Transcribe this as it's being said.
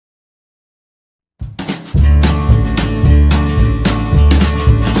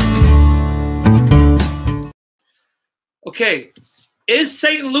Okay, is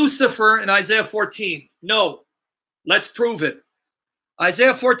Satan Lucifer in Isaiah 14? No. Let's prove it.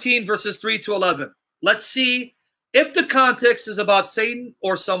 Isaiah 14 verses 3 to 11. Let's see if the context is about Satan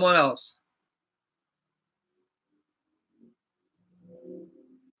or someone else.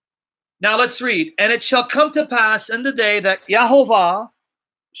 Now let's read. And it shall come to pass in the day that Yahovah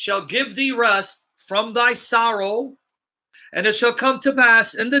shall give thee rest from thy sorrow. And it shall come to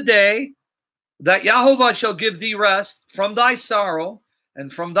pass in the day that Yahovah shall give thee rest from thy sorrow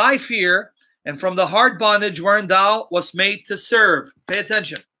and from thy fear and from the hard bondage wherein thou wast made to serve. Pay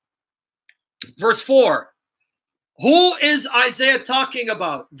attention. Verse 4. Who is Isaiah talking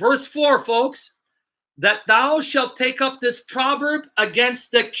about? Verse 4, folks. That thou shalt take up this proverb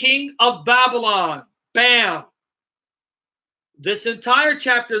against the king of Babylon. Bam. This entire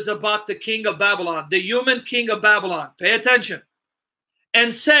chapter is about the king of Babylon, the human king of Babylon. Pay attention.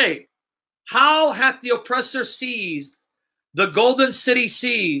 And say, how hath the oppressor seized, the golden city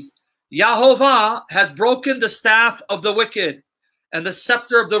seized? Yahovah hath broken the staff of the wicked and the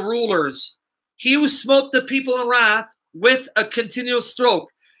scepter of the rulers. He who smote the people in wrath with a continual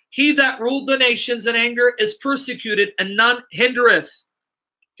stroke. He that ruled the nations in anger is persecuted, and none hindereth.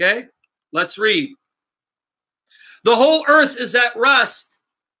 Okay, let's read. The whole earth is at rest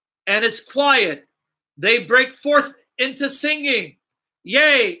and is quiet. They break forth into singing.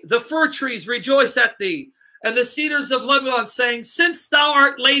 Yea, the fir trees rejoice at thee, and the cedars of Lebanon, saying, since thou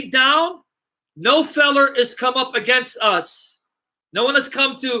art laid down, no feller is come up against us. No one has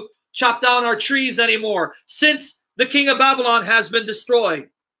come to chop down our trees anymore, since the king of Babylon has been destroyed.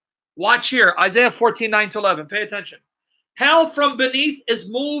 Watch here, Isaiah 14, 9 to 11. Pay attention. Hell from beneath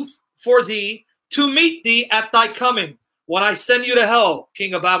is moved for thee to meet thee at thy coming, when I send you to hell,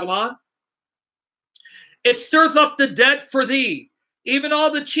 king of Babylon. It stirreth up the dead for thee, even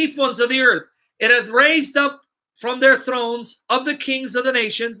all the chief ones of the earth. It hath raised up from their thrones of the kings of the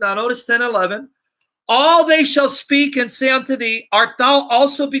nations. Now notice 10, 11. All they shall speak and say unto thee, art thou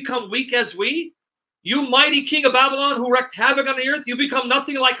also become weak as we? You mighty king of Babylon who wreaked havoc on the earth, you become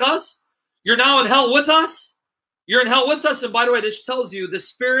nothing like us? You're now in hell with us? You're in hell with us. And by the way, this tells you the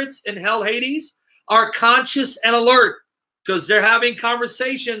spirits in hell, Hades, are conscious and alert because they're having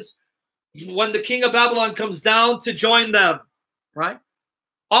conversations when the king of Babylon comes down to join them, right?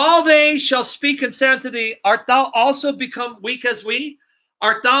 All they shall speak and say unto thee, art thou also become weak as we?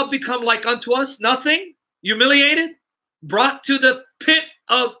 Art thou become like unto us? Nothing? Humiliated? Brought to the pit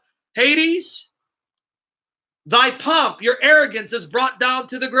of Hades? Thy pomp, your arrogance is brought down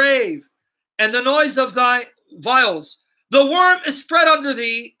to the grave, and the noise of thy vials. The worm is spread under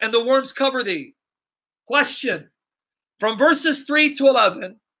thee, and the worms cover thee. Question. From verses 3 to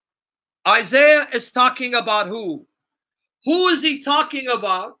 11, Isaiah is talking about who? Who is he talking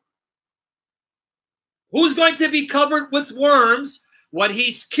about? Who's going to be covered with worms when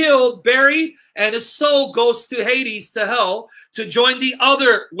he's killed, buried, and his soul goes to Hades, to hell, to join the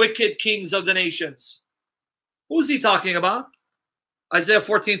other wicked kings of the nations? Who's he talking about? Isaiah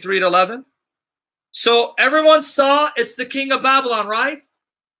 14, 3 to 11. So everyone saw it's the king of Babylon, right?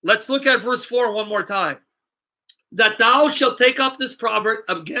 Let's look at verse 4 one more time. That thou shalt take up this proverb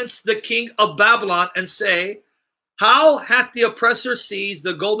against the king of Babylon and say, how hath the oppressor seized,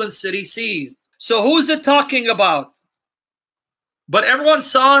 the golden city seized? So who's it talking about? But everyone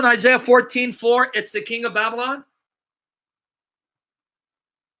saw in Isaiah 14, 4, it's the king of Babylon.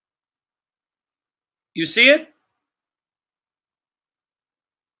 You see it?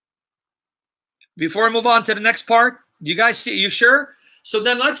 Before I move on to the next part, you guys see, you sure? So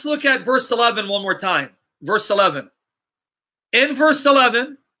then let's look at verse 11 one more time. Verse 11. In verse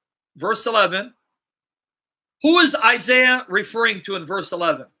 11, who is Isaiah referring to in verse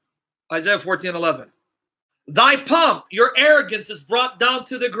 11? Isaiah 14, 11. Thy pomp, your arrogance is brought down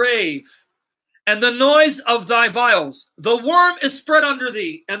to the grave, and the noise of thy vials. The worm is spread under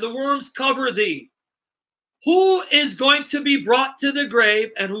thee, and the worms cover thee. Who is going to be brought to the grave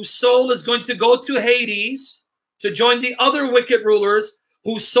and whose soul is going to go to Hades to join the other wicked rulers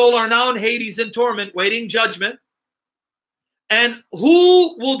whose soul are now in Hades in torment, waiting judgment? And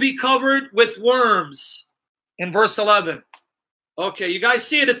who will be covered with worms? In verse 11. Okay, you guys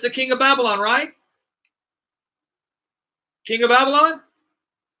see it. It's the king of Babylon, right? King of Babylon?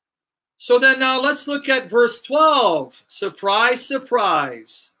 So then now let's look at verse 12. Surprise,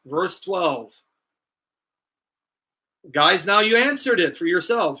 surprise. Verse 12. Guys, now you answered it for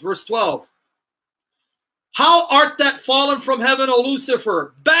yourselves. Verse 12. How art that fallen from heaven, O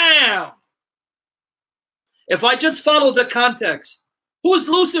Lucifer? Bam! If I just follow the context, who is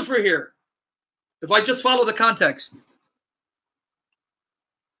Lucifer here? If I just follow the context.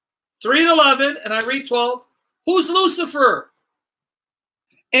 3 and 11, and I read 12. Who's Lucifer?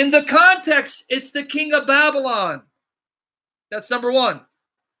 In the context, it's the king of Babylon. That's number one.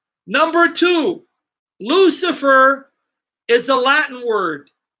 Number two, Lucifer is a Latin word.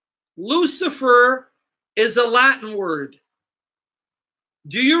 Lucifer is a Latin word.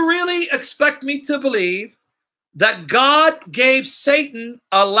 Do you really expect me to believe that God gave Satan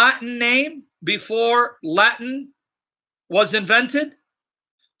a Latin name before Latin was invented?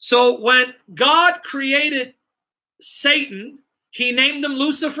 So when God created Satan, he named him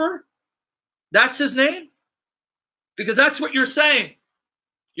Lucifer? That's his name? Because that's what you're saying.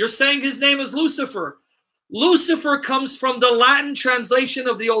 You're saying his name is Lucifer. Lucifer comes from the Latin translation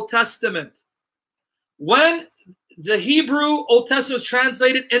of the Old Testament. When the Hebrew Old Testament was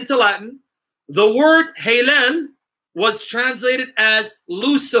translated into Latin, the word Halel was translated as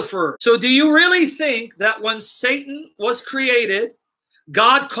Lucifer. So do you really think that when Satan was created,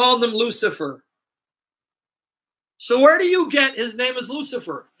 God called him Lucifer? So where do you get his name is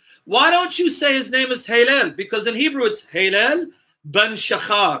Lucifer? Why don't you say his name is Halel? Because in Hebrew it's Halel ben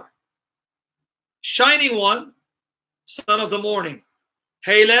Shachar. Shining one, son of the morning.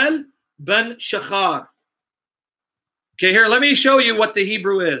 Halel ben Shachar. Okay, here, let me show you what the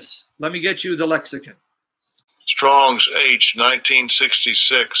Hebrew is. Let me get you the lexicon. Strong's H,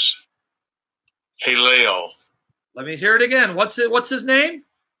 1966. Halel. Let me hear it again. What's his name?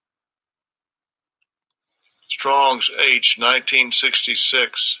 Strong's H,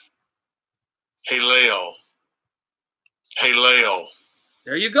 1966. Halel. Halel.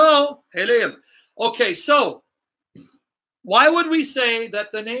 There you go. Halel. Okay, so why would we say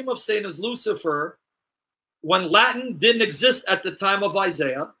that the name of Satan is Lucifer when Latin didn't exist at the time of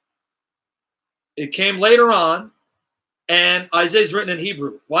Isaiah? It came later on, and Isaiah is written in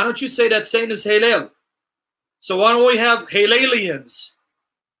Hebrew. Why don't you say that Satan is Halel? So why don't we have Halelians?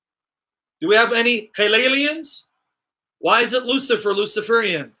 Do we have any Halelians? Why is it Lucifer,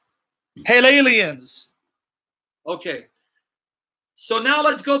 Luciferian? Halelians. Okay. So now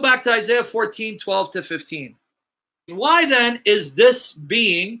let's go back to Isaiah 14, 12 to 15. Why then is this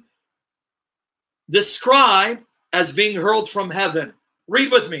being described as being hurled from heaven?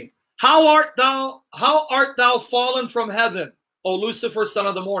 Read with me. How art thou fallen from heaven, O Lucifer, son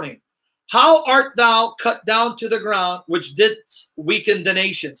of the morning? How art thou cut down to the ground, which didst weaken the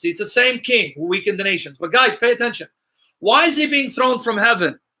nations? See, it's the same king who weakened the nations. But guys, pay attention. Why is he being thrown from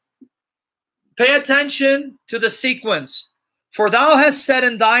heaven? Pay attention to the sequence. For thou hast said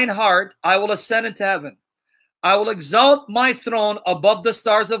in thine heart, I will ascend into heaven. I will exalt my throne above the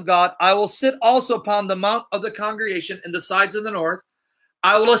stars of God. I will sit also upon the mount of the congregation in the sides of the north.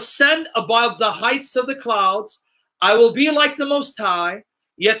 I will ascend above the heights of the clouds. I will be like the Most High.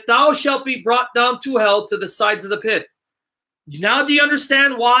 Yet thou shalt be brought down to hell, to the sides of the pit. Now do you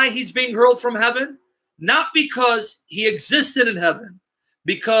understand why he's being hurled from heaven? Not because he existed in heaven,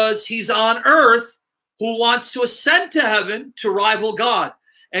 because he's on earth who wants to ascend to heaven to rival God.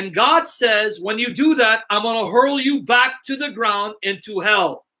 And God says, when you do that, I'm going to hurl you back to the ground into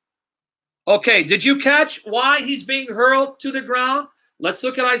hell. Okay, did you catch why he's being hurled to the ground? Let's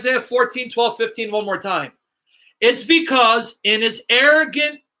look at Isaiah 14, 12, 15 one more time. It's because in his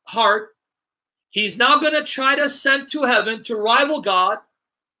arrogant heart, he's now going to try to ascend to heaven to rival God,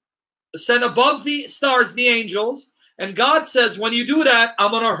 ascend above the stars, the angels. And God says, when you do that, I'm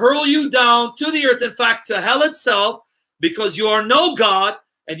going to hurl you down to the earth, in fact, to hell itself, because you are no God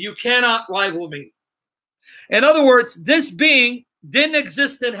and you cannot rival me. In other words, this being didn't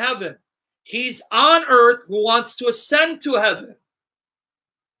exist in heaven. He's on earth who wants to ascend to heaven.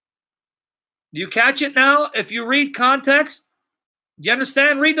 Do you catch it now? If you read context, you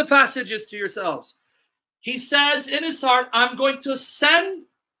understand? Read the passages to yourselves. He says in his heart, I'm going to ascend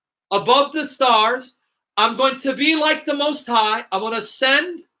above the stars. I'm going to be like the Most High. I'm going to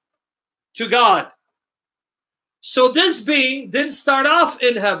ascend to God. So this being didn't start off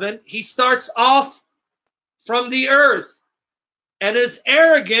in heaven. He starts off from the earth. And his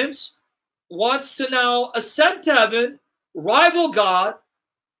arrogance wants to now ascend to heaven, rival God,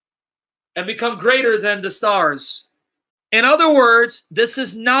 and become greater than the stars. In other words, this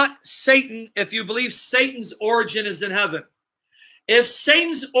is not Satan if you believe Satan's origin is in heaven. If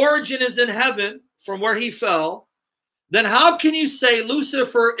Satan's origin is in heaven from where he fell, then how can you say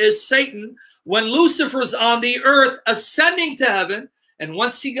Lucifer is Satan when Lucifer's on the earth ascending to heaven, and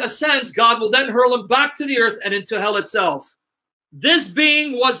once he ascends, God will then hurl him back to the earth and into hell itself? This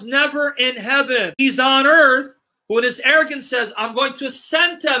being was never in heaven. He's on earth, who in his arrogance says, I'm going to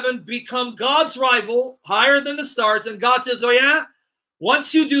ascend to heaven, become God's rival, higher than the stars. And God says, oh yeah?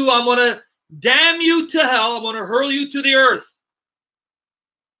 Once you do, I'm going to damn you to hell. I'm going to hurl you to the earth.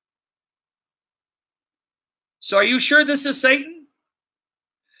 So are you sure this is Satan?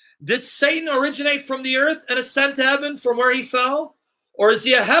 Did Satan originate from the earth and ascend to heaven from where he fell? Or is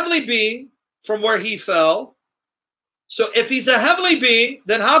he a heavenly being from where he fell? So if he's a heavenly being,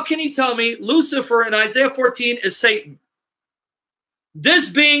 then how can you tell me Lucifer in Isaiah 14 is Satan? This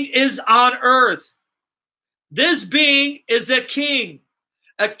being is on earth. This being is a king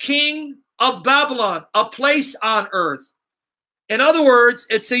of Babylon, a place on earth. In other words,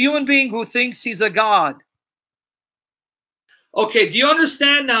 it's a human being who thinks he's a god. Okay, do you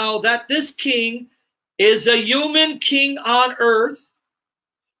understand now that this king is a human king on earth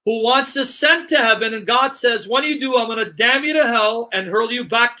who wants to ascend to heaven, and God says, when you do, I'm going to damn you to hell and hurl you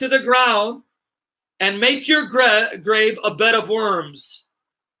back to the ground and make your grave a bed of worms.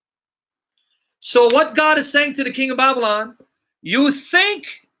 So what God is saying to the king of Babylon, you think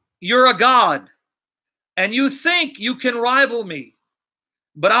you're a god and you think you can rival me,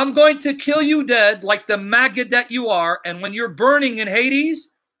 but I'm going to kill you dead like the maggot that you are, and when you're burning in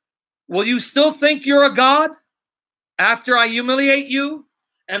Hades, will you still think you're a god after I humiliate you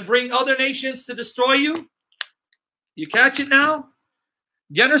and bring other nations to destroy you? You catch it now?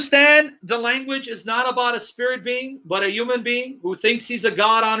 Do you understand? The language is not about a spirit being, but a human being who thinks he's a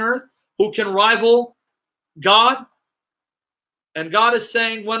god on earth, who can rival God. And God is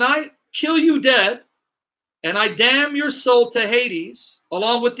saying, when I kill you dead and I damn your soul to Hades,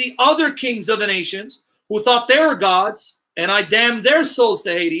 along with the other kings of the nations who thought they were gods, and I damn their souls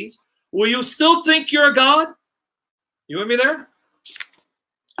to Hades, will you still think you're a god? You with me there?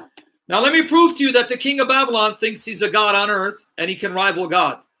 Now let me prove to you that the king of Babylon thinks he's a god on earth and he can rival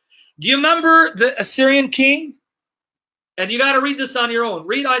God. Do you remember the Assyrian king? And you got to read this on your own.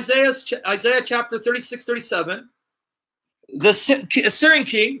 Read Isaiah chapter 36, 37. The Assyrian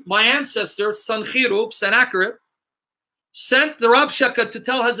king, my ancestor, Sennacherib, sent the Rabshakeh to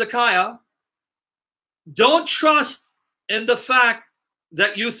tell Hezekiah, don't trust in the fact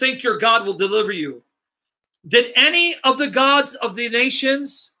that you think your God will deliver you. Did any of the gods of the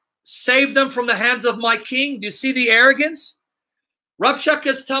nations save them from the hands of my king? Do you see the arrogance? Rabshakeh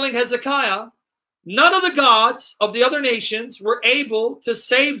is telling Hezekiah, none of the gods of the other nations were able to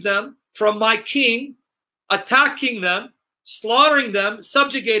save them from my king attacking them, slaughtering them,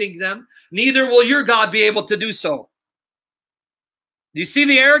 subjugating them. Neither will your God be able to do so. Do you see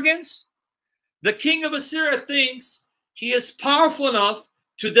the arrogance? The king of Assyria thinks he is powerful enough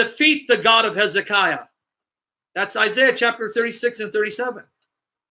to defeat the God of Hezekiah. That's Isaiah chapter 36 and 37.